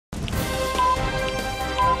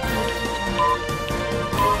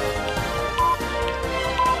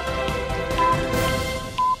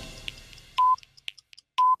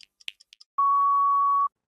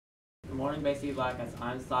Bay City Blackcats.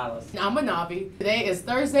 I'm Silas. And I'm Manavi. Today is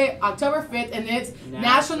Thursday, October 5th, and it's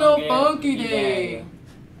National Funky Day.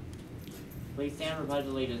 Please stand for Pledge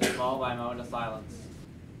of Allegiance, followed by a moment of silence.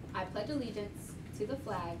 I pledge allegiance to the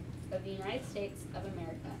flag of the United States of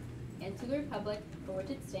America and to the republic for which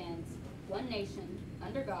it stands, one nation,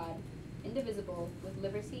 under God, indivisible, with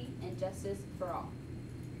liberty and justice for all.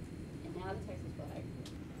 And now the Texas flag.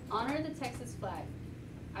 Honor the Texas flag.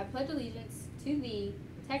 I pledge allegiance to thee,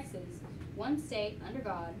 Texas, one state under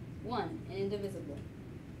God, one and indivisible.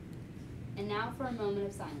 And now for a moment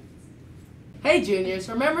of silence. Hey juniors,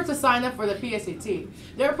 remember to sign up for the PSAT.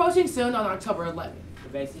 They're approaching soon on October 11th. The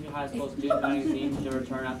Bay City High School Student Magazine should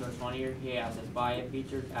return after a 20-year hiatus by a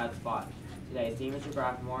featured ad spot. Today's team is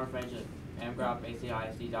graph for more information at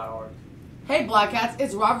mgraph.bcic.org. Hey Blackcats,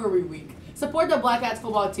 it's rivalry week. Support the Blackcats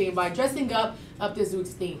football team by dressing up this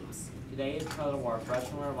week's themes. Today is color war.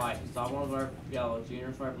 Freshmen wear white, sophomores wear yellow,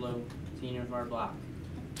 juniors wear blue, seniors wear black.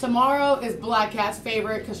 Tomorrow is Blackcats'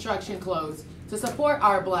 favorite construction clothes to support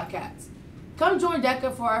our Blackcats. Come join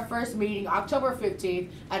DECA for our first meeting October 15th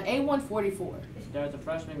at A144. There's a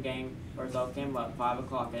freshman game versus El Campo at 5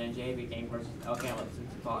 o'clock and a JV game versus El Campo at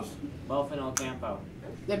 6 o'clock, both in El Campo.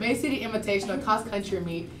 The Bay City Invitational Cross Country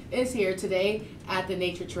Meet is here today at the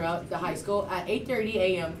Nature Trail at the high school at 8:30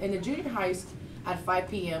 a.m. and the junior high at 5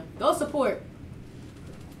 p.m. Go support!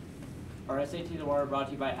 Our SAT award brought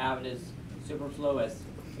to you by Avid's Superfluous.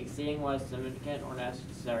 Exceeding what is significant or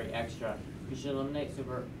necessary extra. You should eliminate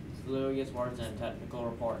superfluous words in a technical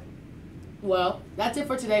report. Well, that's it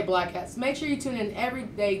for today, Blackcats. Make sure you tune in every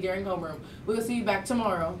day during homeroom. We will see you back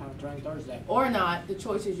tomorrow. Have a during Thursday. Or not. The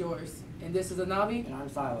choice is yours. And this is Anavi. And I'm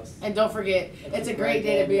Silas. And don't forget, it's a great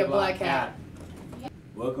day to be a Blackcat.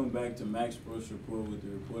 Welcome back to Max Sports Report with the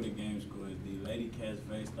reported game scores. The Lady Cats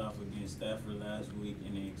faced off against Stafford last week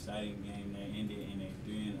in an exciting game that ended in a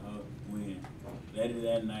 3-0 win. Later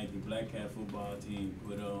that night, the Black Cat football team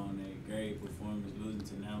put on a great performance, losing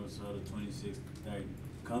to Navasota 26-30.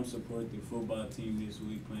 Come support the football team this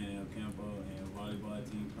week playing El Campo and volleyball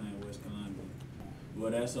team playing West Columbia.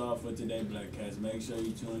 Well, that's all for today, Black Cats. Make sure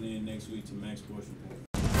you tune in next week to Max Sports Report.